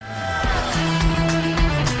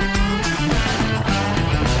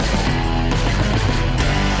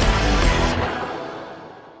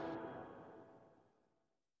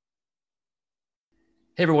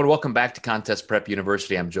Hey everyone, welcome back to Contest Prep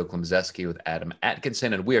University. I'm Joe Klimzeski with Adam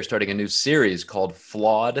Atkinson, and we are starting a new series called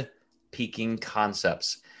Flawed Peaking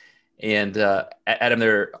Concepts. And Adam,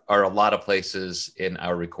 there are a lot of places in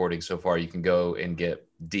our recording so far you can go and get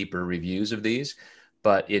deeper reviews of these.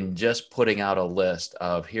 But in just putting out a list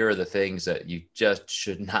of here are the things that you just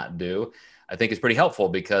should not do, I think is pretty helpful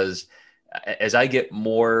because as I get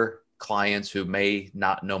more clients who may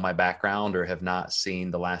not know my background or have not seen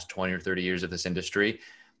the last 20 or 30 years of this industry,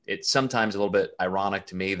 it's sometimes a little bit ironic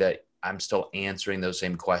to me that I'm still answering those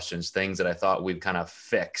same questions, things that I thought we've kind of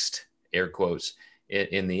fixed, air quotes,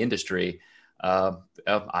 in the industry,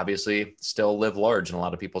 obviously still live large in a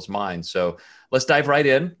lot of people's minds. So let's dive right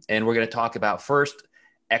in. And we're going to talk about first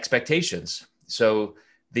expectations. So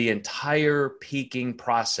the entire peaking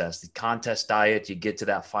process, the contest diet, you get to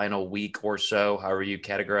that final week or so, however you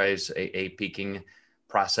categorize a peaking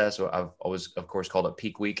process. I've always, of course, called it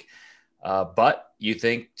peak week. But you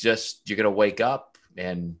think just you're going to wake up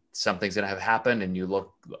and something's going to have happened and you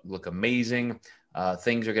look amazing.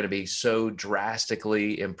 Things are going to be so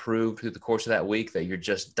drastically improved through the course of that week that you're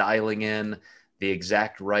just dialing in the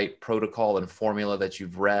exact right protocol and formula that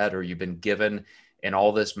you've read or you've been given, and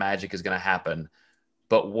all this magic is going to happen.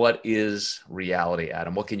 But what is reality,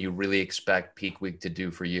 Adam? What can you really expect peak week to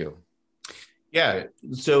do for you? Yeah.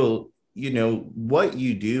 So, what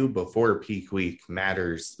you do before peak week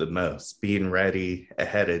matters the most, being ready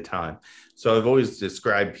ahead of time. So I've always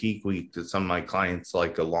described peak week to some of my clients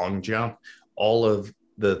like a long jump. All of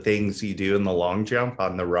the things you do in the long jump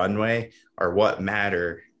on the runway are what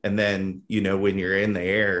matter. And then, when you're in the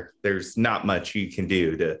air, there's not much you can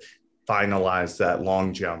do to finalize that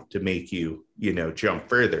long jump to make you, jump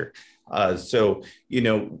further. So,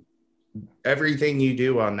 everything you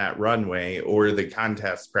do on that runway or the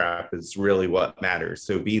contest prep is really what matters.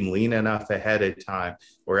 So being lean enough ahead of time,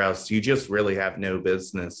 or else you just really have no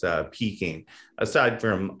business peaking, aside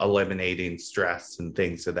from eliminating stress and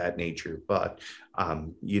things of that nature. But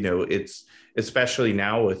it's especially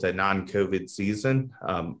now with a non-COVID season,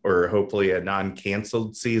 or hopefully a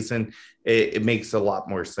non-canceled season, it makes a lot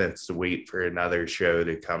more sense to wait for another show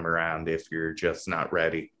to come around if you're just not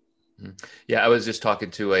ready. Yeah, I was just talking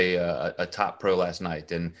to a top pro last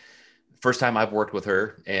night, and first time I've worked with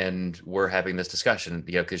her, and we're having this discussion,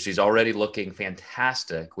 because she's already looking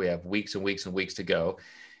fantastic. We have weeks and weeks and weeks to go,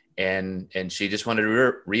 and she just wanted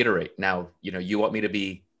to reiterate. Now, you want me to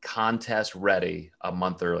be contest ready a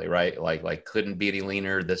month early, right? Like couldn't be any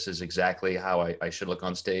leaner. This is exactly how I should look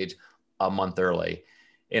on stage a month early.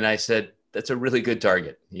 And I said, that's a really good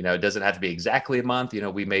target. It doesn't have to be exactly a month.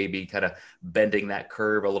 We may be kind of bending that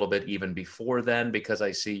curve a little bit even before then, because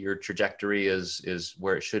I see your trajectory is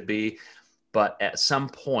where it should be. But at some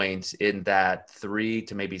point in that 3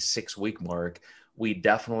 to maybe 6 week mark, we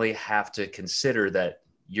definitely have to consider that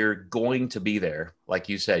you're going to be there. Like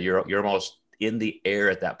you said, you're almost in the air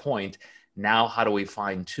at that point. Now, how do we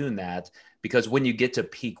fine tune that? Because when you get to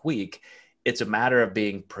peak week, it's a matter of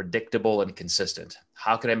being predictable and consistent.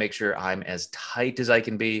 How can I make sure I'm as tight as I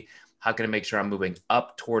can be? How can I make sure I'm moving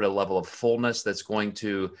up toward a level of fullness that's going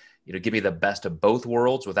to, give me the best of both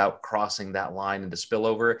worlds without crossing that line into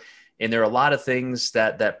spillover? And there are a lot of things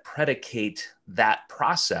that predicate that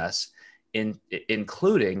process,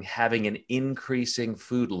 including having an increasing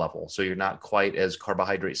food level. So you're not quite as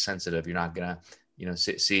carbohydrate sensitive. You're not going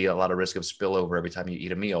to, see a lot of risk of spillover every time you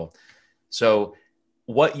eat a meal. So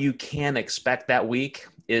what you can expect that week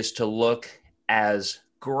is to look as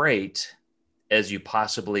great as you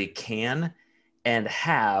possibly can and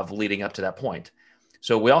have leading up to that point.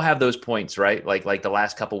 So we all have those points, right? Like the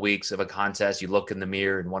last couple of weeks of a contest, you look in the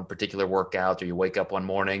mirror in one particular workout, or you wake up one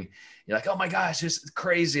morning, you're like, oh my gosh, this is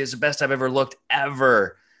crazy. It's the best I've ever looked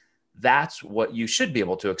ever. That's what you should be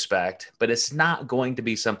able to expect, but it's not going to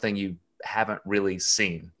be something you haven't really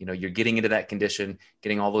seen. You're getting into that condition,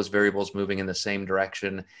 getting all those variables moving in the same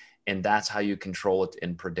direction, and that's how you control it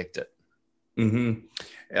and predict it.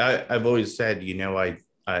 Mm-hmm. I've always said,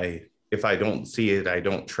 I if I don't see it, I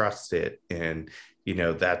don't trust it. And,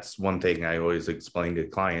 that's one thing I always explain to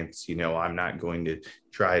clients. I'm not going to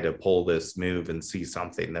try to pull this move and see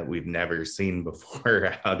something that we've never seen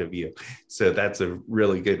before out of you. So that's a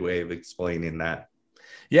really good way of explaining that.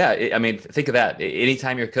 Yeah, I mean, think of that.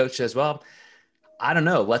 Anytime your coach says, well, I don't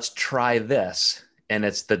know, let's try this, and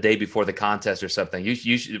it's the day before the contest or something, you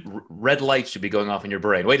should, red lights should be going off in your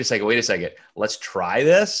brain. Wait a second. Let's try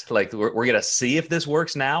this. Like we're going to see if this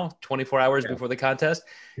works now, 24 hours Yeah. before the contest.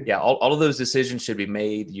 Yeah. All of those decisions should be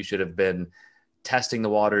made. You should have been testing the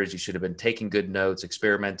waters. You should have been taking good notes,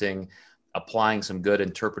 experimenting, applying some good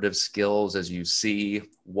interpretive skills as you see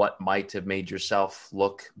what might have made yourself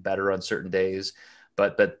look better on certain days.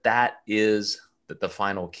 but that is the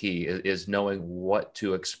final key is knowing what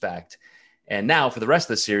to expect. And now for the rest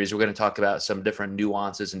of the series, we're going to talk about some different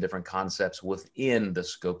nuances and different concepts within the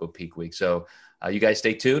scope of Peak Week. So you guys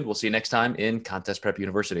stay tuned. We'll see you next time in Contest Prep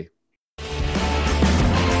University.